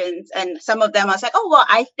questions, and some of them I was like, oh, well,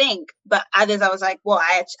 I think, but others I was like, well,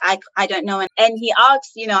 I don't know. And he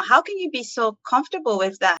asked, you know, how can you be so comfortable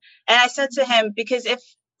with that? And I said to him, because if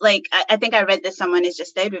like, I think I read this, someone has just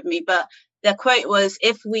stayed with me, but the quote was,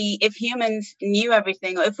 if humans knew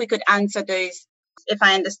everything, or if we could answer those, if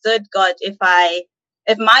I understood God, if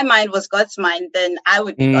my mind was God's mind, then I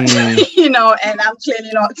would be God, you know, and I'm clearly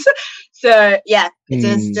not. So yeah,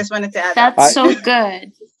 just wanted to add that. That's so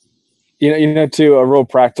good. You know, too, a real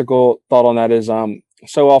practical thought on that is,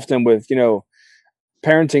 so often with, you know,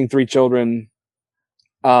 parenting 3 children,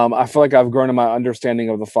 I feel like I've grown in my understanding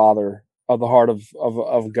of the Father, of the heart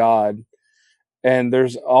of God. And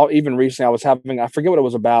there's even recently I forget what it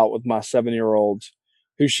was about with my 7-year-old,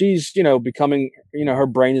 who she's, you know, becoming, you know, her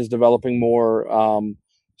brain is developing more.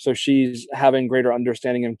 So she's having greater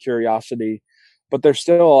understanding and curiosity, but there's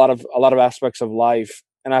still a lot of aspects of life.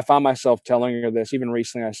 And I found myself telling her this, even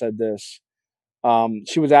recently I said this.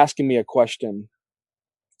 She was asking me a question,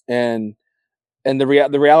 and the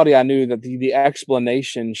reality, I knew that the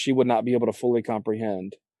explanation she would not be able to fully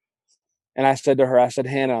comprehend. And I said to her, I said,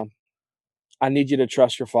 Hannah, I need you to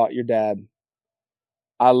trust your dad.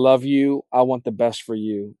 I love you. I want the best for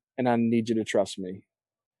you. And I need you to trust me.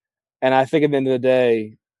 And I think at the end of the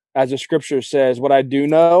day, as the scripture says, what I do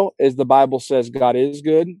know is the Bible says God is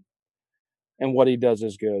good and what he does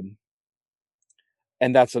is good.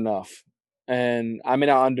 And that's enough. And I may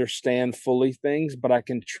not understand fully things, but I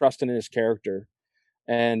can trust in his character.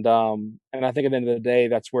 And I think at the end of the day,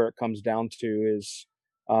 that's where it comes down to is,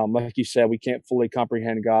 like you said, we can't fully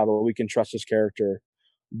comprehend God, but we can trust his character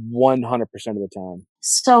 100% of the time.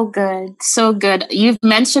 So good. So good. You've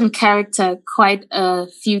mentioned character quite a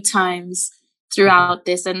few times throughout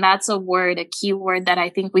this. And that's a key word that I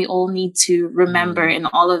think we all need to remember in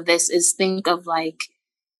all of this is think of like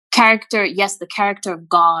character. Yes, the character of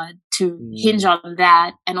God, to hinge on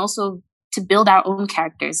that, and also to build our own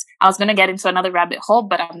characters. I was going to get into another rabbit hole,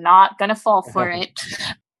 but I'm not going to fall for it.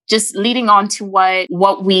 Just leading on to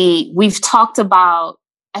what we've talked about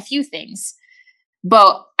a few things,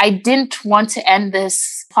 but I didn't want to end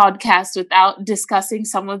this podcast without discussing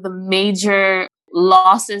some of the major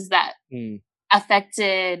losses that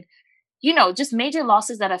affected, you know, just major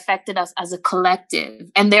losses that affected us as a collective.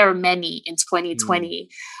 And there are many in 2020.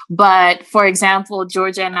 But for example,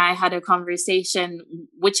 Georgia and I had a conversation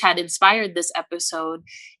which had inspired this episode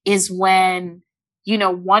is when, you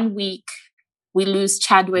know, 1 week we lose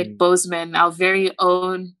Chadwick Boseman, our very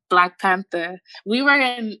own Black Panther. We were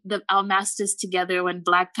in our masters together when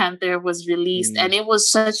Black Panther was released, and it was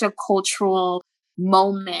such a cultural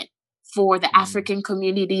moment for the African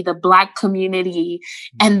community, the Black community.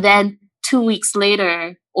 And then 2 weeks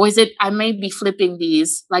later, or is it, I may be flipping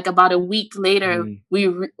these, like about a week later, we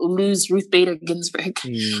lose Ruth Bader Ginsburg,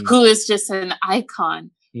 who is just an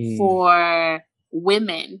icon for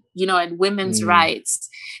women, you know, and women's rights.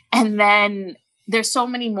 And then there's so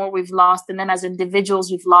many more we've lost. And then as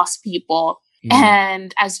individuals, we've lost people.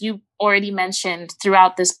 And as you already mentioned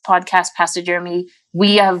throughout this podcast, Pastor Jeremy,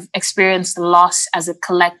 we have experienced loss as a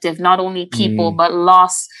collective, not only people, but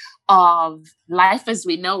loss of life as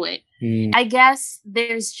we know it. I guess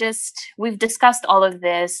we've discussed all of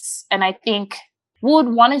this. And I think would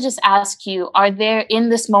want to just ask you, are there in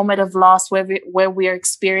this moment of loss where we're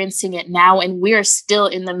experiencing it now and we're still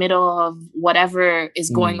in the middle of whatever is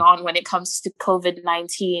going on when it comes to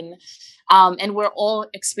COVID-19, and we're all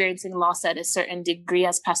experiencing loss at a certain degree,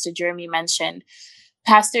 as Pastor Jeremy mentioned.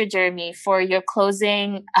 Pastor Jeremy, for your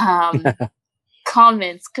closing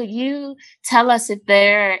comments, could you tell us if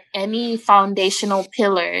there are any foundational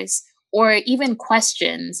pillars or even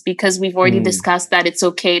questions, because we've already discussed that it's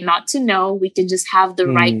okay not to know. We can just have the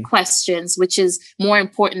right questions, which is more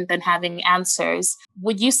important than having answers.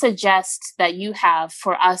 Would you suggest that you have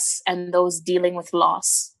for us and those dealing with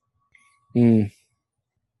loss? I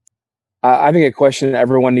think a question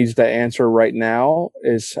everyone needs to answer right now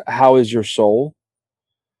is, how is your soul?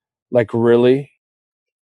 Like, really?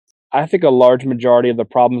 I think a large majority of the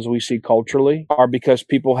problems we see culturally are because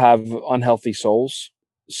people have unhealthy souls.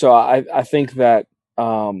 So I think that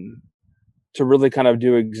to really kind of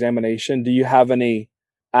do examination, do you have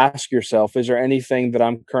ask yourself, is there anything that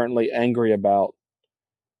I'm currently angry about?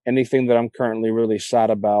 Anything that I'm currently really sad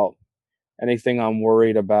about? Anything I'm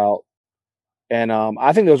worried about? And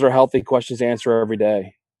I think those are healthy questions to answer every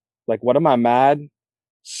day. Like, what am I mad,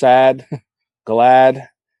 sad, glad,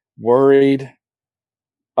 worried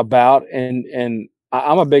about? And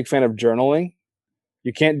I'm a big fan of journaling.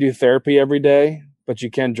 You can't do therapy every day, but you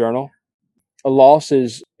can journal. A loss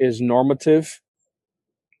is normative.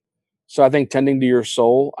 So I think tending to your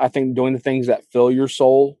soul, I think doing the things that fill your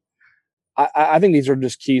soul, I think these are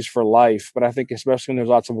just keys for life. But I think especially when there's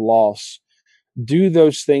lots of loss, do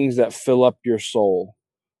those things that fill up your soul,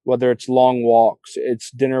 whether it's long walks,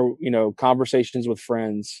 it's dinner, conversations with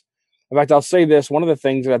friends. In fact, I'll say this, one of the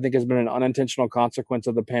things that I think has been an unintentional consequence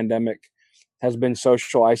of the pandemic has been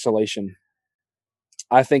social isolation.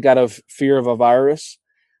 I think out of fear of a virus,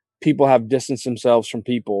 people have distanced themselves from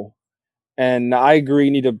people. And I agree,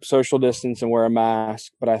 you need to social distance and wear a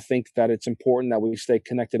mask, but I think that it's important that we stay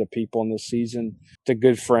connected to people in this season, to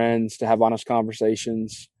good friends, to have honest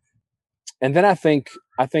conversations. And then I think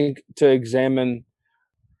to examine,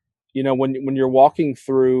 when you're walking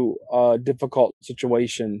through a difficult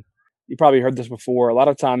situation, you probably heard this before. A lot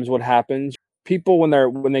of times what happens, people,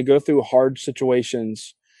 when they go through hard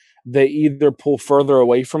situations, they either pull further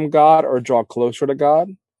away from God or draw closer to God.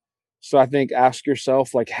 So I think ask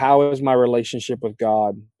yourself, like, how is my relationship with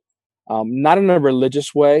God? Not in a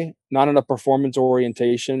religious way, not in a performance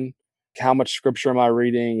orientation. How much scripture am I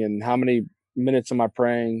reading and how many minutes am I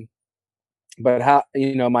praying? But how,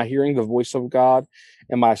 am I hearing the voice of God?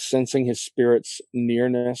 Am I sensing his spirit's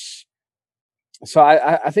nearness? So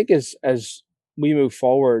I think as we move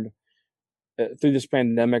forward through this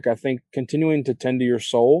pandemic, I think continuing to tend to your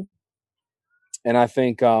soul, and I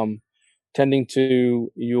think tending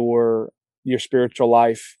to your spiritual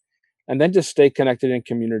life, and then just stay connected in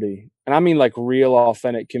community. And I mean like real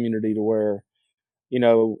authentic community, to where,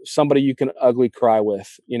 somebody you can ugly cry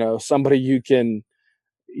with, somebody you can,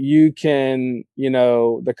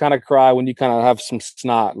 the kind of cry when you kind of have some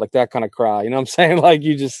snot, like that kind of cry, what I'm saying? Like,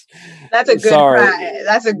 you just, that's a good cry.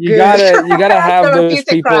 That's a you good, you gotta have those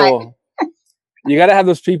people. Cry. You got to have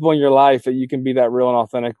those people in your life that you can be that real and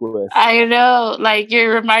authentic with. I know, like,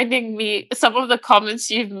 you're reminding me, some of the comments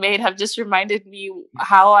you've made have just reminded me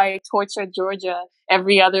how I torture Georgia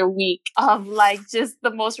every other week of like just the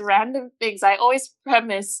most random things. I always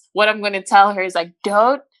premise what I'm going to tell her is like,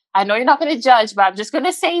 I know you're not going to judge, but I'm just going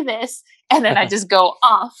to say this. And then I just go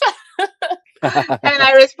off. And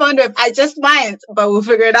I respond with, I just might, but we'll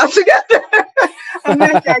figure it out together. I'm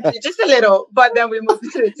going to judge you just a little, but then we move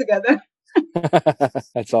through it together.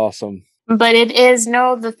 That's awesome. But it is,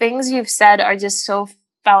 the things you've said are just so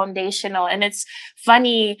foundational. And it's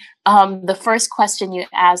funny, the first question you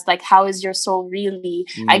asked, like, how is your soul really?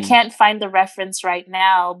 I can't find the reference right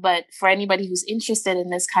now, but for anybody who's interested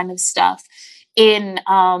in this kind of stuff, in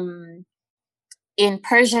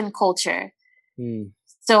Persian culture,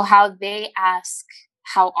 so how they ask,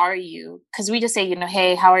 how are you? Because we just say,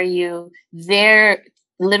 hey, how are you? Their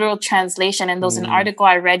literal translation, and there's an article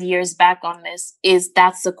I read years back on this, is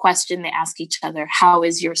that's the question they ask each other: how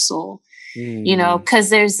is your soul?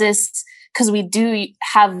 Because we do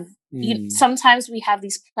have, sometimes we have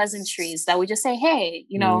these pleasantries that we just say, hey,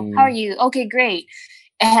 how are you? Okay, great.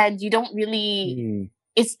 And you don't really,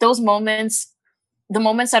 it's those moments, the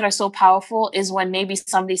moments that are so powerful is when maybe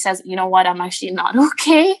somebody says, you know what, I'm actually not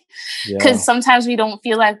okay. Because sometimes we don't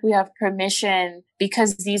feel like we have permission,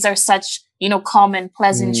 because these are such, common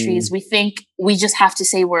pleasantries. We think we just have to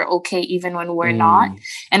say we're okay even when we're not.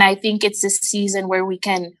 And I think it's this season where we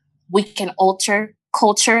can alter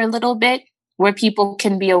culture a little bit, where people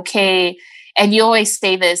can be okay. And you always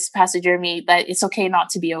say this, Pastor Jeremy, that it's okay not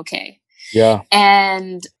to be okay. Yeah.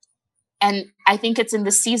 And I think it's in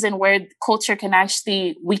the season where culture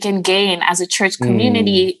we can gain as a church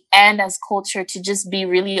community and as culture to just be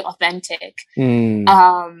really authentic.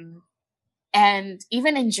 And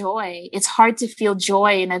even in joy. It's hard to feel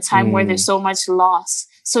joy in a time where there's so much loss.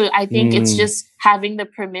 So I think it's just having the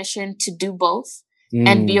permission to do both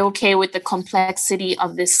and be okay with the complexity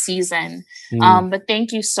of this season. But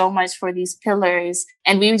thank you so much for these pillars.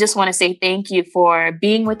 And we just want to say thank you for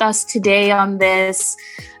being with us today on this.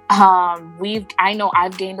 I know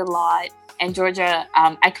I've gained a lot, and Georgia,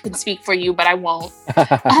 I could speak for you, but I won't.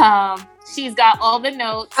 She's got all the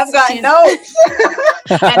notes. I've got notes,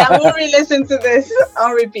 and I will re-listen to this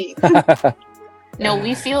on repeat. No,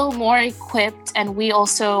 we feel more equipped, and we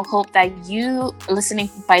also hope that you,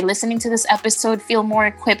 by listening to this episode, feel more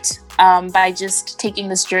equipped by just taking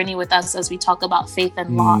this journey with us as we talk about faith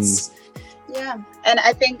and loss. Yeah, and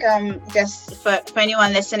I think just for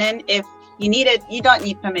anyone listening, if you need it, you don't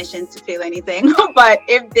need permission to feel anything. But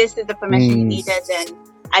if this is the permission you needed, then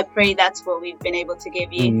I pray that's what we've been able to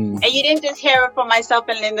give you. And you didn't just hear it from myself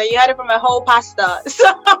and Linda, you heard it from a whole pastor.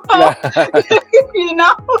 So, you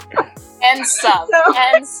know. And some.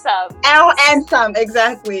 And some,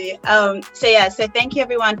 exactly. So thank you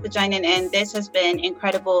everyone for joining in. This has been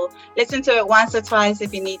incredible. Listen to it once or twice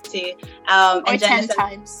if you need to. Or 10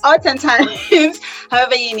 times. Or 10 times,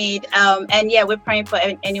 however you need. And yeah, we're praying for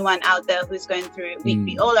anyone out there who's going through,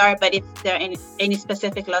 we all are, but if there are any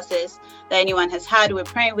specific losses that anyone has had, we're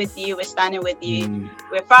praying with you, we're standing with you.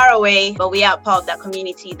 We're far away, but we are part of that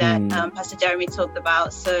community that Pastor Jeremy talked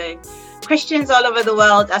about. So Christians all over the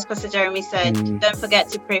world, as Pastor Jeremy said, don't forget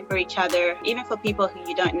to pray for each other, even for people who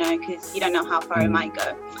you don't know, because you don't know how far it might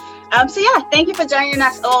go. So thank you for joining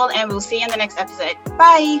us all, and we'll see you in the next episode.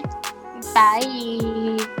 Bye.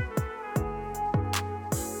 Bye.